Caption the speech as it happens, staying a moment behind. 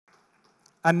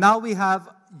And now we have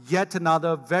yet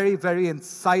another very, very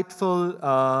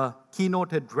insightful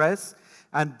keynote address.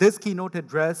 And this keynote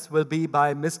address will be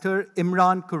by Mr.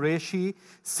 Imran Qureshi,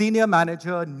 Senior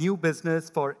Manager, New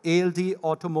Business for ALD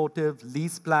Automotive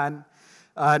LeasePlan.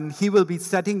 And he will be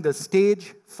setting the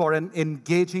stage for an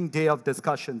engaging day of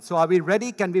discussion. So are we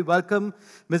ready? Can we welcome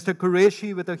Mr.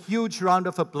 Qureshi with a huge round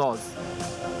of applause?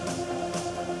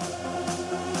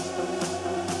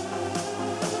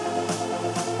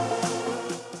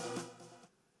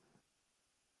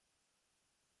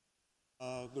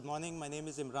 Good morning. My name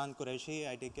is Imran Qureshi.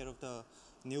 I take care of the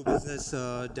new business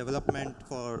development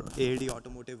for ALD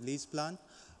Automotive LeasePlan.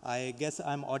 I guess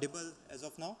I'm audible as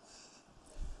of now.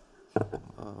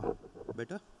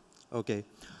 Better? Okay.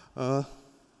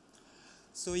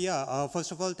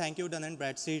 First of all, thank you, Dun &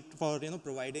 Bradstreet, for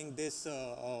providing this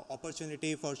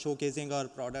opportunity for showcasing our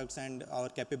products and our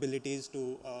capabilities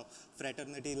to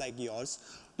fraternity like yours.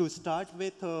 To start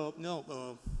with,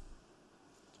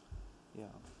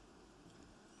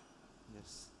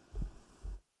 Yes.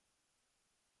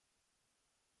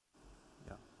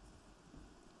 Yeah.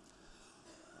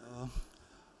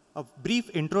 A brief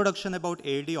introduction about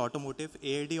ALD Automotive.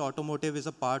 ALD Automotive is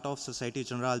a part of Société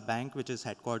Générale Bank, which is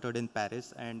headquartered in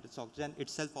Paris, and SocGen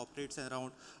itself operates in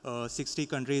around 60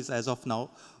 countries as of now.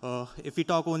 If we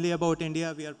talk only about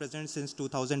India, we are present since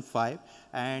 2005,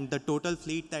 and the total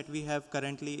fleet that we have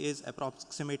currently is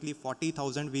approximately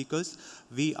 40,000 vehicles.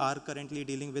 We are currently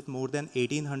dealing with more than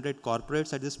 1,800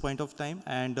 corporates at this point of time,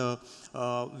 and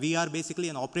we are basically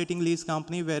an operating lease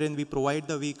company wherein we provide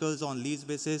the vehicles on lease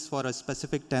basis for a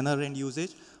specific tenure and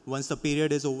usage. Once the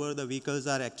period is over, the vehicles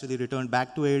are actually returned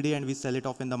back to ALD and we sell it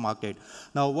off in the market.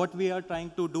 Now, what we are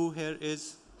trying to do here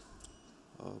is,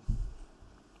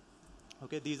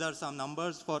 these are some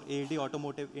numbers for ALD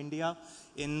Automotive India.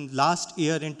 In last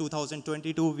year, in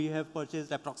 2022, we have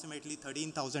purchased approximately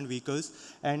 13,000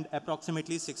 vehicles and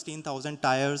approximately 16,000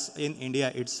 tires in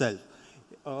India itself.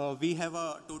 We have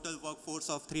a total workforce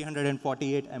of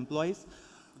 348 employees.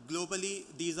 Globally,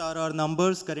 these are our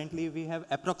numbers. Currently, we have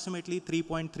approximately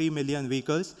 3.3 million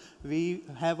vehicles. We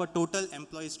have a total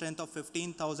employee strength of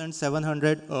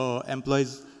 15,700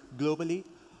 employees globally.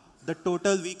 The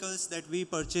total vehicles that we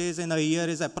purchase in a year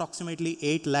is approximately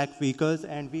 8 lakh vehicles,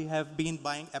 and we have been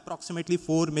buying approximately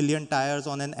 4 million tires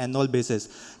on an annual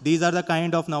basis. These are the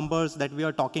kind of numbers that we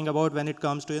are talking about when it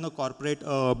comes to corporate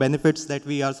benefits that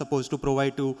we are supposed to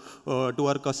provide to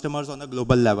our customers on a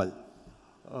global level.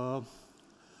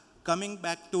 Coming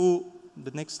back to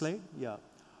the next slide, yeah.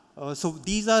 So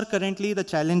these are currently the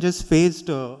challenges faced,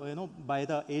 by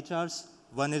the HRs.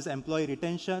 One is employee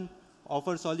retention,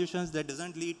 offer solutions that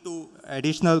doesn't lead to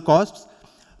additional costs.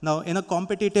 Now, in a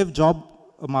competitive job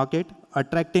market,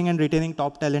 attracting and retaining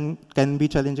top talent can be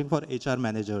challenging for HR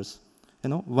managers.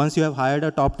 Once you have hired a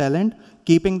top talent,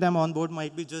 keeping them on board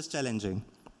might be just challenging.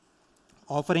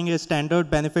 Offering a standard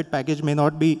benefit package may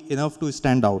not be enough to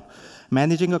stand out.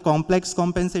 Managing a complex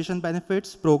compensation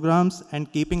benefits programs and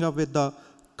keeping up with the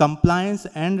compliance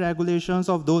and regulations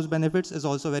of those benefits is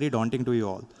also very daunting to you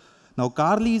all. Now,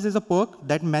 car lease is a perk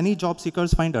that many job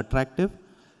seekers find attractive,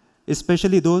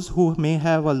 especially those who may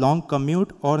have a long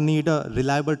commute or need a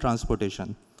reliable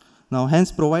transportation. Now,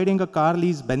 hence, providing a car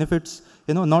lease benefits,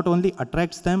 not only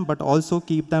attracts them, but also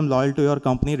keep them loyal to your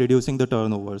company, reducing the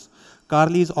turnovers. Car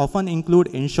lease often include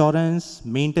insurance,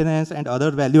 maintenance, and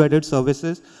other value-added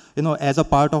services, as a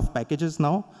part of packages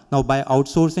now. Now, by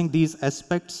outsourcing these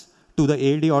aspects to the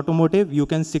ALD Automotive, you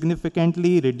can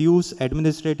significantly reduce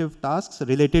administrative tasks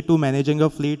related to managing a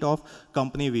fleet of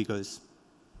company vehicles.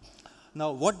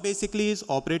 Now, what basically is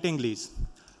operating lease?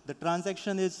 The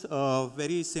transaction is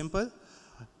very simple.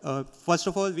 First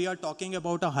of all, we are talking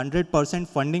about 100%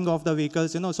 funding of the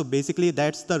vehicles, so basically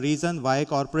that's the reason why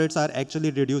corporates are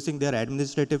actually reducing their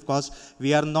administrative costs.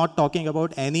 We are not talking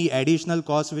about any additional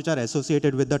costs which are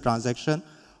associated with the transaction.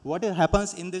 What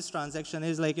happens in this transaction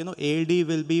is ALD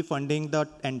will be funding the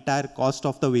entire cost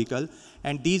of the vehicle,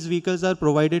 and these vehicles are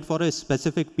provided for a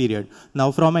specific period.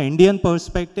 Now, from an Indian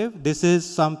perspective, this is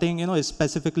something,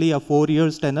 specifically a 4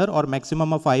 years tenure or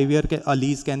maximum a 5-year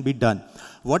lease can be done.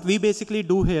 What we basically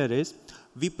do here is,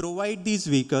 we provide these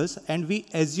vehicles and we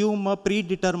assume a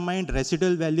predetermined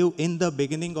residual value in the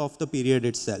beginning of the period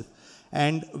itself.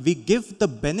 And we give the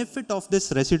benefit of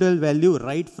this residual value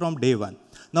right from day one.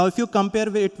 Now, if you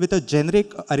compare it with a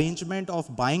generic arrangement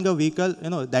of buying a vehicle,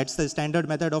 that's the standard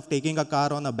method of taking a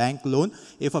car on a bank loan.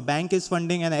 If a bank is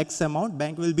funding an X amount,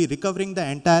 bank will be recovering the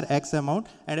entire X amount,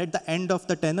 and at the end of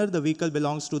the tenure, the vehicle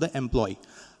belongs to the employee.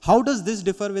 How does this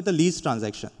differ with a lease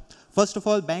transaction? First of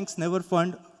all, banks never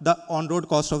fund the on-road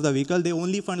cost of the vehicle. They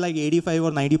only fund like 85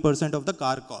 or 90% of the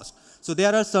car cost. So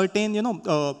there are certain,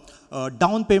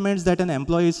 down payments that an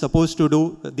employee is supposed to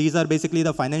do. These are basically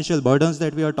the financial burdens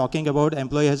that we are talking about.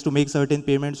 Employee has to make certain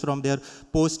payments from their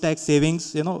post-tax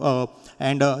savings,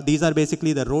 and these are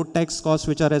basically the road tax costs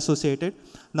which are associated.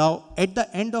 Now, at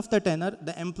the end of the tenure,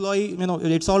 the employee,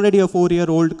 it's already a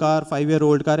 4-year-old car,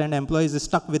 5-year-old car, and employee is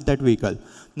stuck with that vehicle.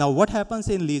 Now, what happens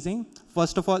in leasing?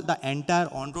 First of all, the entire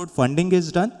on-road funding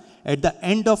is done. At the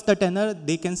end of the tenure,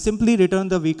 they can simply return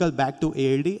the vehicle back to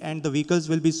ALD, and the vehicles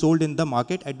will be sold in the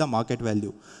market at the market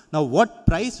value. Now, what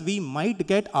price we might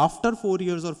get after 4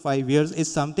 years or 5 years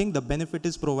is something the benefit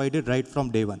is provided right from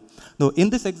day one. Now,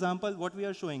 in this example, what we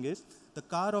are showing is the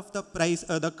price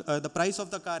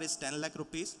of the car is 10 lakh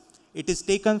rupees. It is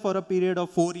taken for a period of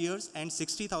 4 years and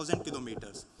 60,000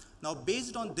 kilometers. Now,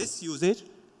 based on this usage,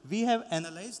 we have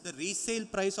analyzed the resale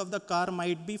price of the car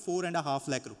might be 4.5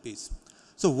 lakh rupees.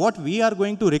 So what we are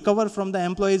going to recover from the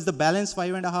employee is the balance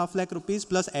 5.5 lakh rupees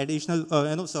plus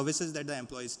additional services that the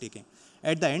employee is taking.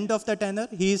 At the end of the tenure,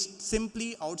 he is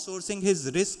simply outsourcing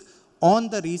his risk on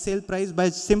the resale price by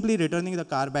simply returning the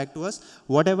car back to us.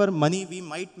 Whatever money we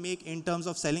might make in terms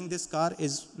of selling this car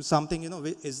is something,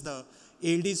 is the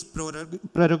ALD's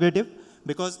prerogative.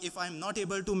 Because if I'm not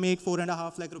able to make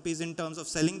 4.5 lakh rupees in terms of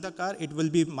selling the car, it will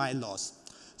be my loss.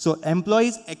 So employee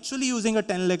is actually using a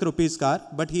 10 lakh rupees car,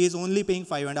 but he is only paying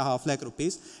 5.5 lakh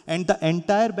rupees. And the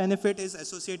entire benefit is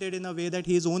associated in a way that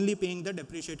he is only paying the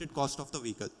depreciated cost of the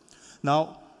vehicle.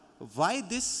 Now, why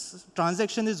this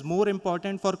transaction is more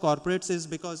important for corporates is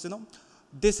because,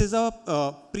 this is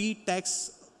a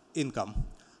pre-tax income.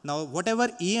 Now, whatever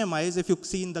EMIs, if you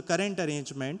see in the current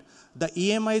arrangement, the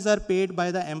EMIs are paid by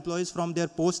the employees from their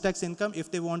post-tax income if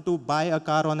they want to buy a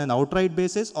car on an outright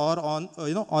basis or on,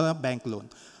 on a bank loan.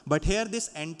 But here, this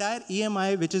entire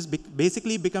EMI, which is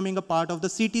basically becoming a part of the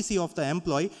CTC of the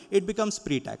employee, it becomes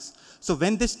pre-tax. So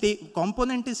when this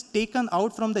component is taken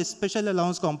out from the special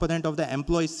allowance component of the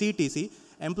employee CTC,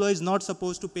 employee is not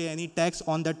supposed to pay any tax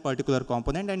on that particular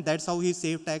component, and that's how he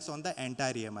saved tax on the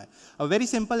entire EMI. A very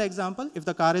simple example, if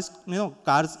the car is,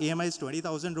 car's EMI is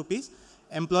 20,000 rupees,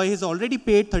 employee has already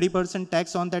paid 30%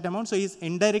 tax on that amount, so he's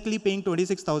indirectly paying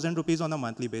 26,000 rupees on a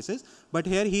monthly basis. But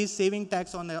here he is saving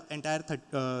tax on the entire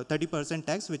 30%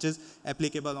 tax, which is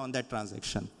applicable on that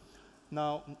transaction.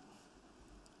 Now,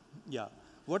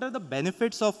 what are the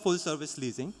benefits of full service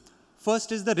leasing?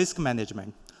 First is the risk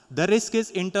management. The risk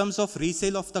is in terms of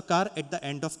resale of the car at the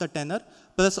end of the tenure,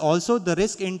 plus also the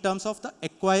risk in terms of the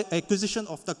acquisition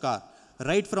of the car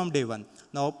right from day one.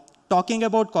 Now, talking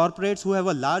about corporates who have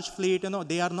a large fleet,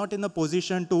 they are not in a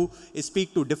position to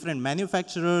speak to different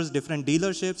manufacturers, different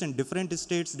dealerships in different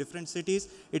states, different cities.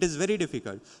 It is very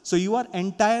difficult. So you are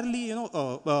entirely,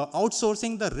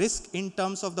 outsourcing the risk in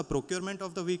terms of the procurement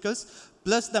of the vehicles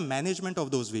plus the management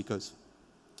of those vehicles.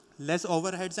 Less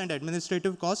overheads and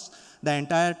administrative costs. The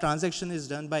entire transaction is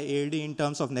done by ALD in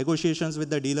terms of negotiations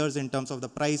with the dealers, in terms of the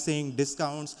pricing,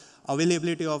 discounts,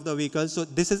 availability of the vehicles. So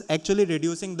this is actually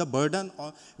reducing the burden,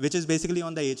 which is basically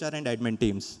on the HR and admin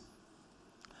teams.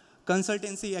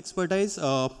 Consultancy expertise.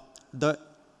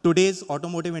 Today's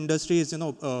automotive industry is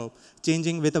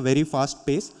changing with a very fast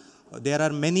pace. There are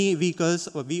many vehicles.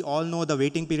 We all know the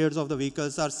waiting periods of the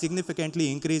vehicles are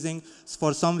significantly increasing.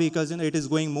 For some vehicles, it is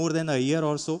going more than a year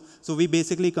or so. So we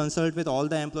basically consult with all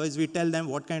the employees. We tell them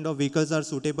what kind of vehicles are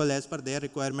suitable as per their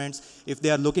requirements. If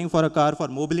they are looking for a car for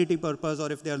mobility purpose, or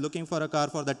if they are looking for a car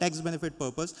for the tax benefit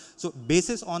purpose. So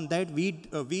basis on that,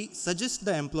 we suggest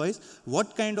the employees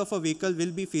what kind of a vehicle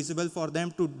will be feasible for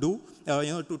them to do,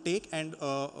 to take, and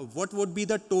what would be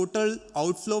the total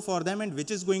outflow for them, and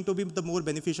which is going to be the more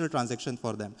beneficial transaction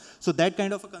for them. So that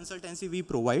kind of a consultancy we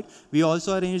provide. We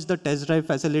also arrange the test drive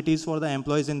facilities for the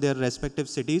employees in their respective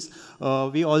cities.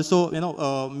 We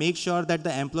also, make sure that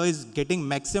the employee is getting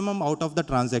maximum out of the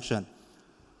transaction.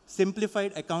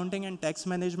 Simplified accounting and tax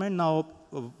management. Now,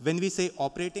 when we say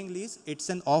operating lease, it's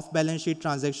an off-balance sheet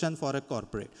transaction for a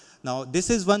corporate. Now, this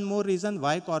is one more reason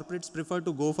why corporates prefer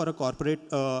to go for a corporate,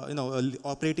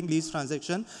 operating lease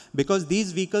transaction, because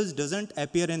these vehicles doesn't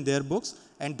appear in their books,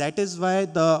 and that is why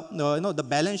the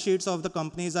balance sheets of the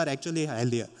companies are actually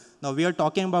healthier. Now, we are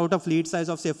talking about a fleet size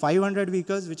of say 500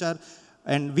 vehicles, which are,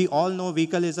 and we all know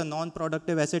vehicle is a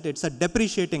non-productive asset. It's a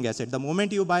depreciating asset. The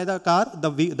moment you buy the car,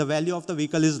 the value of the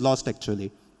vehicle is lost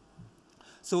actually.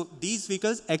 So these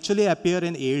vehicles actually appear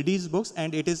in ALD's books,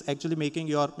 and it is actually making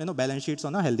your balance sheets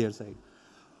on a healthier side.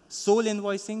 Sole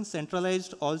invoicing,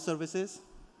 centralized all services.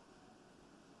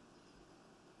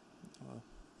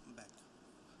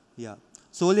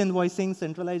 Sole invoicing,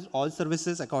 centralized all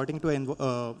services according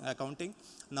to accounting.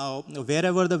 Now,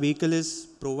 wherever the vehicle is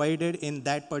provided in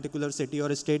that particular city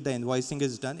or state, the invoicing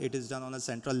is done. It is done on a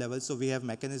central level. So we have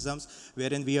mechanisms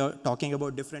wherein we are talking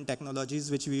about different technologies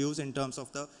which we use in terms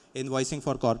of the invoicing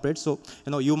for corporate. So,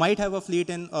 you might have a fleet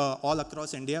in all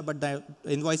across India, but the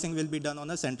invoicing will be done on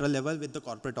a central level with the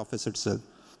corporate office itself.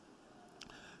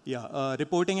 Yeah,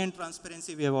 reporting and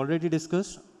transparency we have already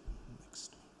discussed.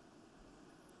 Next.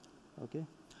 Okay.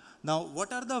 Now,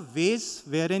 what are the ways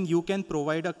wherein you can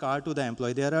provide a car to the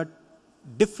employee? There are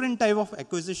different type of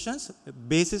acquisitions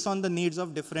basis on the needs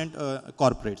of different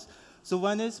corporates. So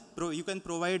one is you can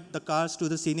provide the cars to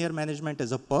the senior management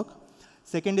as a perk.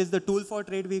 Second is the tool for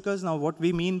trade vehicles. Now, what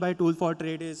we mean by tool for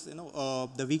trade is,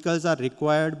 the vehicles are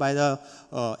required by the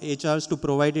HRs to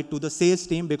provide it to the sales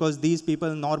team, because these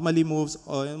people normally move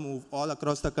all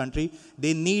across the country.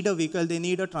 They need a vehicle, they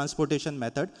need a transportation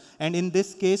method. And in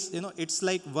this case, it's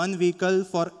like one vehicle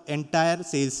for entire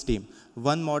sales team.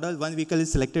 One model, one vehicle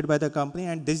is selected by the company,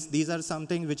 and these are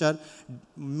something which are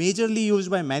majorly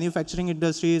used by manufacturing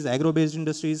industries, agro-based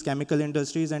industries, chemical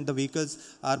industries, and the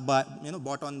vehicles are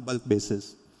bought on bulk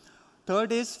basis.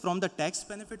 Third is from the tax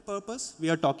benefit purpose, we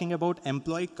are talking about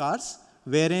employee cars,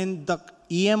 wherein the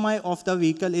EMI of the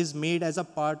vehicle is made as a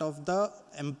part of the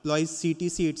employee's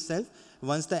CTC itself.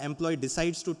 Once the employee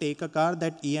decides to take a car,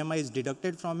 that EMI is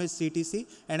deducted from his CTC,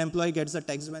 and employee gets a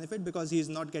tax benefit because he is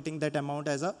not getting that amount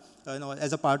as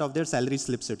a part of their salary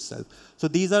slips itself. So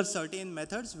these are certain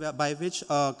methods by which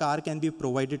a car can be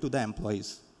provided to the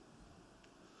employees.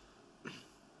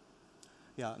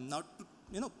 Yeah, now,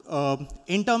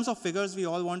 in terms of figures, we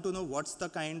all want to know what's the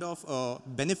kind of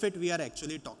benefit we are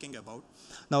actually talking about.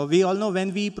 Now, we all know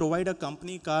when we provide a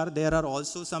company car, there are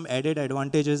also some added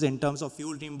advantages in terms of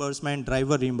fuel reimbursement,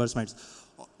 driver reimbursements.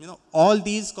 All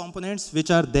these components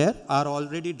which are there are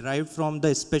already derived from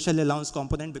the special allowance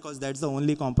component, because that's the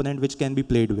only component which can be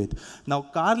played with. Now,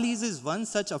 car lease is one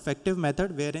such effective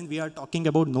method wherein we are talking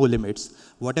about no limits.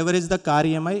 Whatever is the car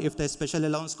EMI, if the special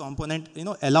allowance component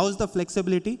allows the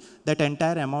flexibility, that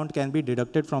entire amount can be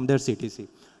deducted from their CTC.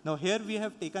 Now, here we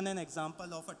have taken an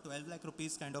example of a 12 lakh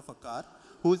rupees kind of a car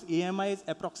whose EMI is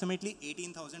approximately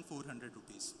 18,400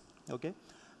 rupees. Okay.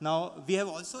 Now, we have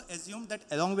also assumed that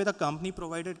along with a company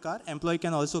provided car, employee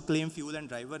can also claim fuel and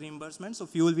driver reimbursement. So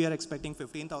fuel, we are expecting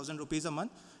 15,000 rupees a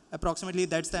month. Approximately,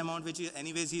 that's the amount which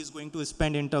anyways he is going to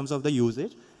spend in terms of the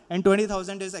usage. And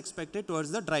 20,000 is expected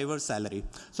towards the driver's salary.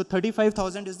 So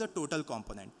 35,000 is the total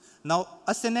component. Now,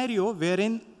 a scenario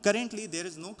wherein currently there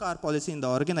is no car policy in the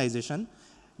organization,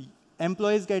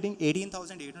 employee is getting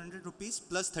 18,800 rupees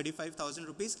plus 35,000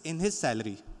 rupees in his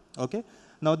salary. Okay.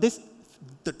 Now,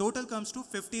 the total comes to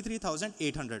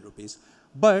 53,800 rupees.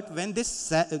 But when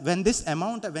this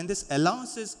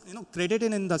allowance is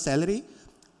credited in the salary,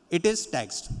 it is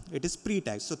taxed. It is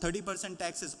pre-taxed. So 30%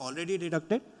 tax is already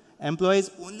deducted. Employee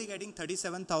is only getting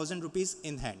 37,000 rupees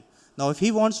in hand. Now, if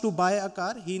he wants to buy a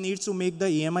car, he needs to make the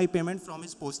EMI payment from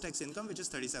his post-tax income, which is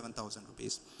 37,000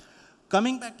 rupees.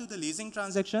 Coming back to the leasing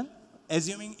transaction,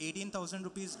 assuming 18,000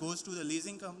 rupees goes to the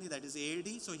leasing company, that is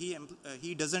ALD, so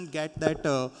he doesn't get that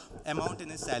amount in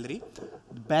his salary.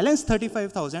 Balance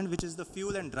 35,000, which is the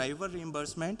fuel and driver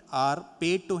reimbursement, are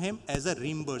paid to him as a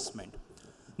reimbursement.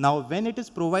 Now, when it is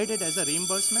provided as a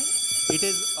reimbursement, it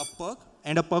is a perk,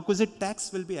 and a perquisite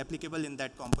tax will be applicable in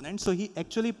that component. So he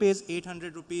actually pays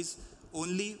 800 rupees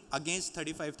only against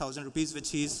 35,000 rupees,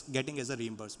 which he is getting as a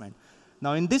reimbursement.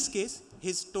 Now, in this case,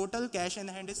 his total cash in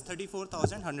hand is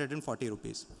 34,140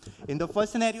 rupees. In the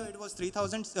first scenario, it was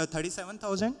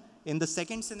 37,000. In the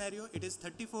second scenario, it is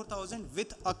 34,000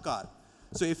 with a car.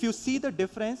 So if you see the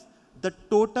difference, the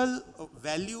total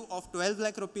value of 12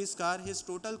 lakh rupees car, his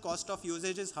total cost of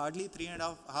usage is hardly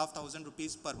 3,500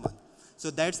 rupees per month. So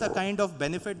that's the kind of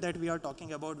benefit that we are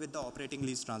talking about with the operating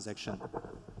lease transaction.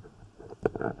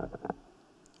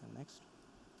 Next.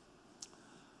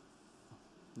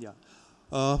 Yeah.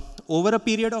 Over a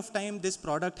period of time, this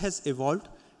product has evolved,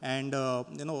 and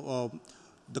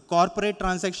the corporate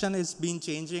transaction has been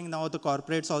changing. Now the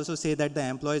corporates also say that the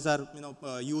employees are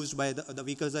used by the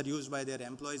vehicles are used by their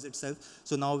employees itself.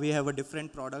 So now we have a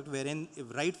different product wherein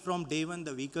right from day one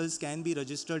the vehicles can be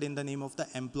registered in the name of the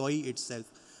employee itself.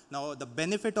 Now, the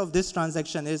benefit of this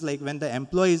transaction is like when the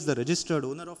employee is the registered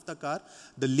owner of the car,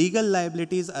 the legal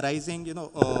liabilities arising,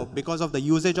 because of the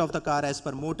usage of the car as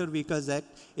per Motor Vehicles Act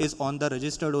is on the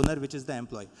registered owner, which is the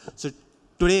employee. So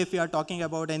Today, if we are talking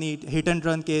about any hit and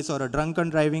run case or a drunken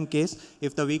driving case,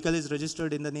 if the vehicle is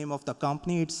registered in the name of the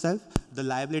company itself, the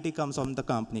liability comes on the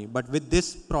company. But with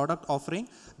this product offering,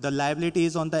 the liability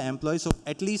is on the employee, so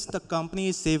at least the company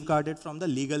is safeguarded from the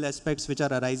legal aspects which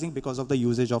are arising because of the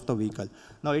usage of the vehicle.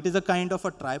 Now, it is a kind of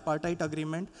a tripartite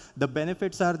agreement. The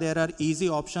benefits are there are easy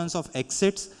options of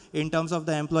exits in terms of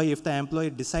the employee. If the employee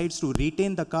decides to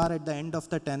retain the car at the end of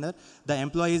the tenure, the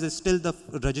employee is still the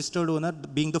registered owner,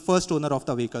 being the first owner of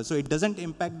the vehicle. So it doesn't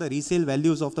impact the resale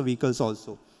values of the vehicles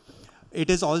also. It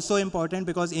is also important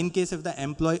because in case if the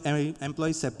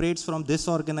employee separates from this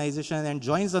organization and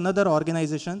joins another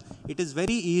organization, it is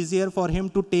very easier for him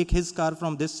to take his car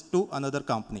from this to another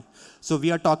company. So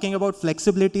we are talking about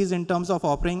flexibilities in terms of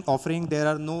offering. There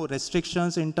are no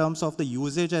restrictions in terms of the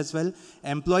usage as well.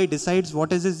 Employee decides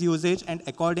what is his usage, and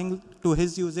according to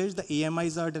his usage, the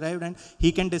EMIs are derived, and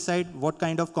he can decide what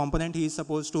kind of component he is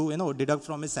supposed to deduct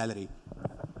from his salary.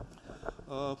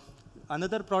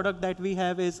 Another product that we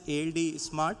have is ALD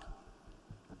Smart.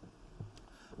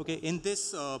 Okay, in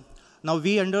this, now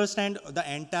we understand the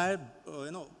entire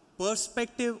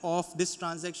perspective of this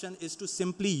transaction is to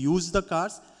simply use the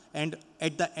cars, and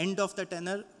at the end of the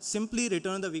tenure, simply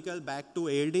return the vehicle back to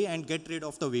ALD and get rid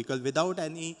of the vehicle without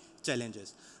any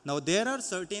challenges. Now, there are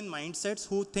certain mindsets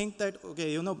who think that,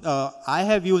 okay, I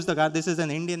have used the car. This is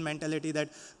an Indian mentality that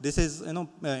this is,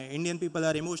 Indian people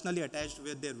are emotionally attached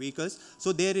with their vehicles.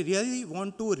 So they really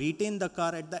want to retain the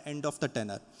car at the end of the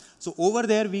tenure. So over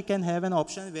there, we can have an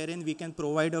option wherein we can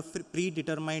provide a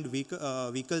predetermined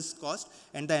vehicle's cost,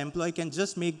 and the employee can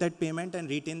just make that payment and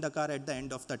retain the car at the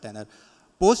end of the tenure.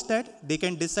 Post that, they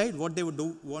can decide what they would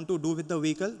want to do with the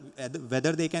vehicle,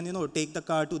 whether they can, take the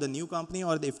car to the new company,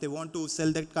 or if they want to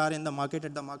sell that car in the market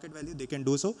at the market value, they can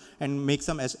do so and make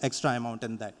some extra amount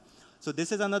in that. So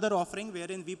this is another offering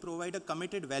wherein we provide a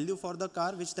committed value for the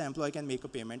car, which the employee can make a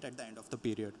payment at the end of the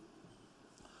period.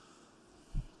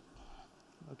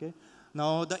 Okay.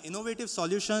 Now, the innovative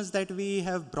solutions that we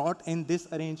have brought in this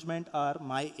arrangement are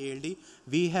My ALD.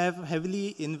 We have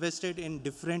heavily invested in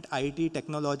different IT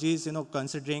technologies,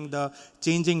 considering the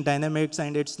changing dynamics,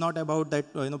 and it's not about that,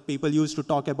 people used to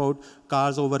talk about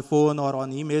cars over phone or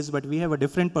on emails, but we have a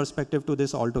different perspective to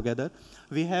this altogether.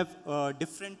 We have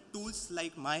different tools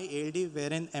like My ALD,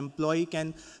 wherein employee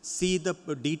can see the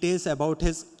details about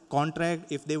his contract.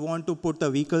 If they want to put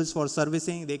the vehicles for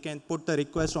servicing, they can put the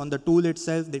request on the tool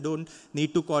itself. They don't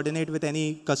need to coordinate with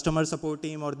any customer support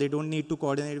team, or they don't need to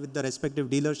coordinate with the respective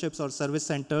dealerships or service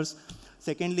centers.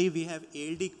 Secondly, we have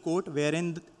ALD quote,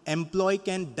 wherein the employee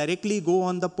can directly go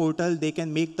on the portal. They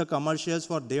can make the commercials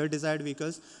for their desired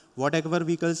vehicles. Whatever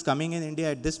vehicles coming in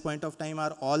India at this point of time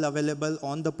are all available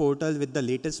on the portal with the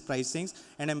latest pricings,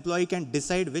 and employee can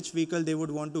decide which vehicle they would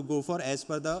want to go for as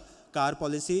per the car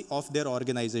policy of their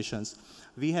organizations.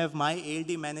 We have My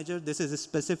ALD Manager. This is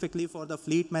specifically for the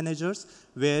fleet managers,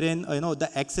 wherein the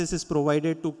access is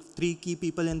provided to 3 key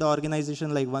people in the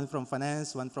organization, like one from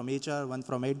finance, one from HR, one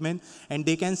from admin, and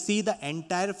they can see the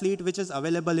entire fleet which is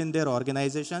available in their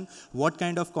organization, what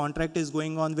kind of contract is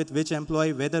going on with which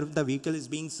employee, whether the vehicle is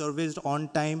being serviced on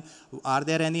time, are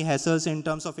there any hassles in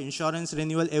terms of insurance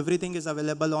renewal. Everything is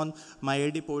available on My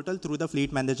ALD portal through the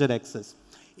fleet manager access.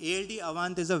 ALD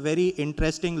Avant is a very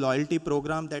interesting loyalty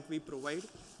program that we provide,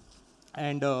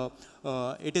 and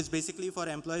it is basically for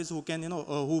employees who can,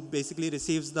 who basically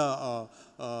receives the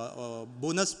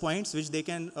bonus points which they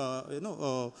can,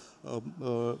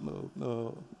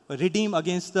 redeem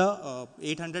against the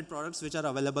 800 products which are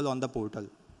available on the portal.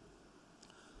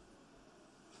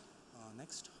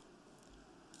 Next.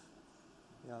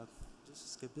 Yeah,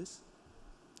 just skip this.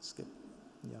 Skip.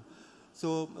 Yeah.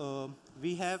 So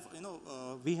we have,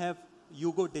 we have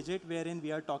Yugo Digit, wherein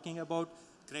we are talking about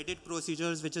credit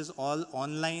procedures, which is all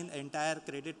online. Entire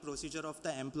credit procedure of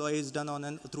the employee is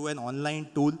done through an online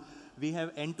tool. We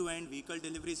have end-to-end vehicle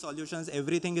delivery solutions.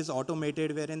 Everything is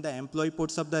automated, wherein the employee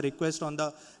puts up the request on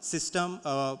the system.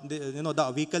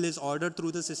 The vehicle is ordered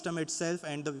through the system itself,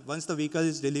 and once the vehicle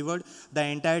is delivered, the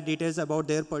entire details about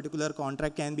their particular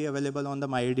contract can be available on the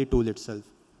My ALD tool itself.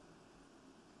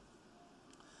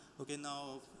 Okay,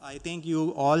 now I think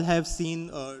you all have seen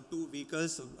 2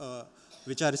 vehicles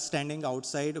which are standing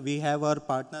outside. We have our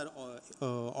partner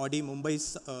Audi Mumbai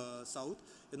South,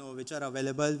 which are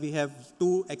available. We have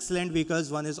 2 excellent vehicles.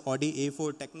 One is Audi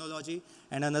A4 Technology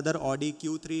and another Audi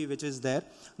Q3, which is there.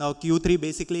 Now Q3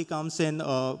 basically comes in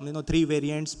 3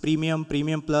 variants: Premium,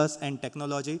 Premium Plus, and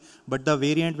Technology. But the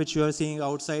variant which you are seeing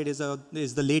outside is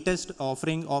the latest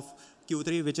offering of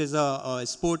Q3, which is a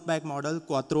Sportback model,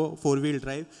 Quattro 4-wheel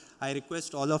drive. I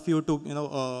request all of you to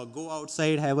go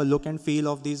outside, have a look and feel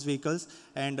of these vehicles,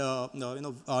 and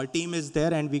our team is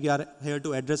there, and we are here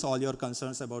to address all your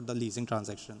concerns about the leasing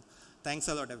transaction. Thanks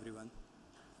a lot, everyone.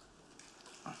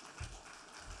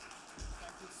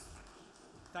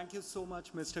 Thank you so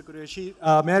much, Mr. Qureshi.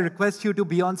 May I request you to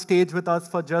be on stage with us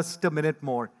for just a minute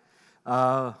more?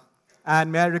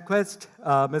 And may I request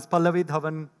Ms. Pallavi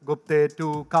Dhawan Gupte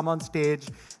to come on stage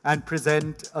and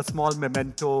present a small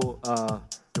memento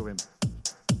to him.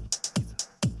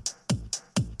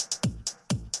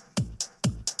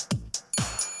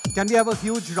 Can we have a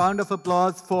huge round of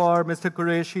applause for Mr.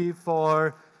 Qureshi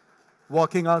for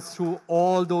walking us through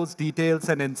all those details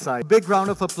and insights? Big round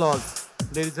of applause,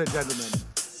 ladies and gentlemen.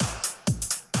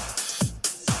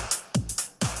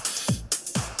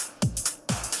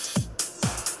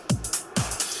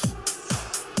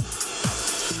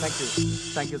 Thank you.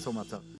 Thank you so much, sir.